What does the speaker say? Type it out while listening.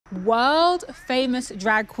world famous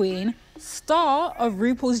drag queen, star of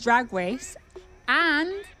RuPaul's Drag Race,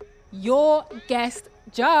 and your guest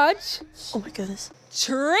judge. Oh my goodness.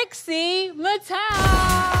 Trixie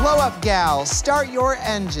Mattel. Blow up, gals. Start your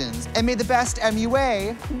engines. And may the best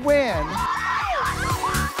MUA win.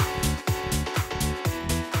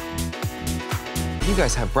 You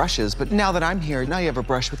guys have brushes, but now that I'm here, now you have a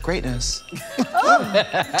brush with greatness.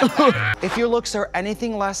 If your looks are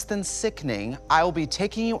anything less than sickening, I will be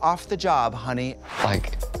taking you off the job, honey.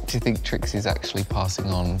 Like, do you think Trixie's actually passing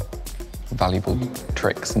on valuable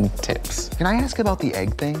tricks and tips? Can I ask about the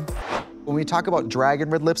egg thing? When we talk about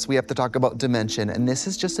dragon red lips, we have to talk about dimension, and this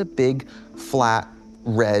is just a big, flat,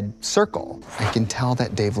 red circle. I can tell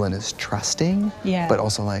that Davelyn is trusting, but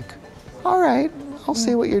also like, all right, I'll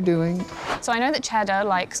see what you're doing. So I know that Cheddar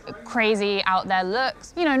likes crazy, out there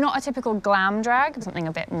looks. You know, not a typical glam drag, something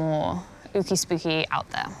a bit more ooky spooky out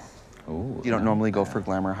there. Ooh, you don't normally go for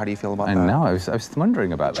glamour. How do you feel about that? I know, I was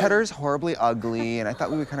wondering about that. Cheddar's horribly ugly, and I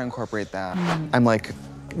thought we would kind of incorporate that. I'm like,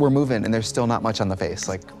 we're moving, and there's still not much on the face.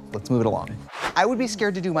 Like, let's move it along. I would be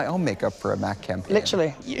scared to do my own makeup for a MAC campaign.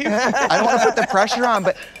 Literally. I don't want to put the pressure on,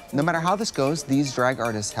 but no matter how this goes, these drag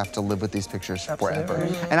artists have to live with these pictures forever.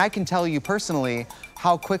 And I can tell you personally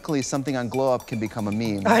how quickly something on Glow Up can become a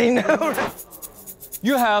meme. I know.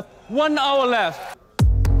 You have 1 hour left.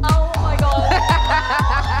 Oh my God.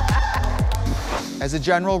 As a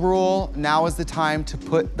general rule, now is the time to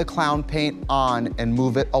put the clown paint on and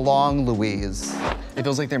move it along, Louise. It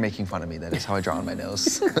feels like they're making fun of me. That is how I draw on my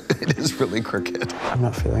nose. It is really crooked. I'm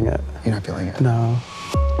not feeling it. You're not feeling it? No.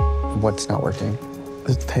 What's not working?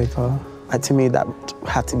 The paper. To me, that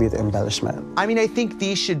had to be the embellishment. I mean, I think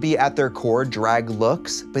these should be at their core drag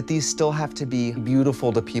looks, but these still have to be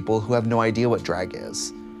beautiful to people who have no idea what drag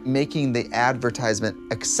is. Making the advertisement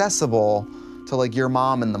accessible to like your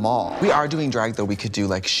mom in the mall. We are doing drag though, we could do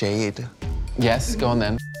like shade. Yes, go on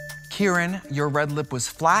then. Kieran, your red lip was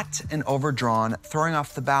flat and overdrawn, throwing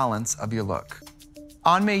off the balance of your look.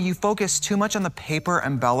 Anmei, you focused too much on the paper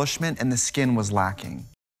embellishment and the skin was lacking.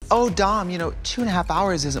 Oh, Dom, you know, 2.5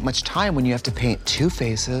 hours isn't much time when you have to paint 2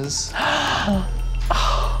 faces. Up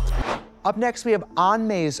next, we have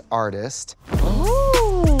Anmei's artist.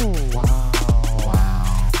 Ooh.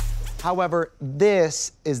 Wow. However,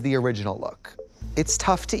 this is the original look. It's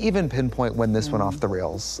tough to even pinpoint when this went off the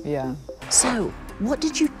rails. Yeah. So, what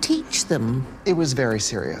did you teach them? It was very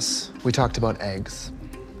serious. We talked about eggs.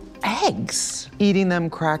 Eggs? Eating them,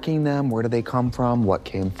 cracking them, where do they come from, what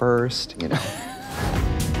came first, you know.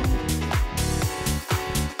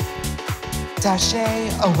 Sashay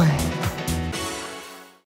away.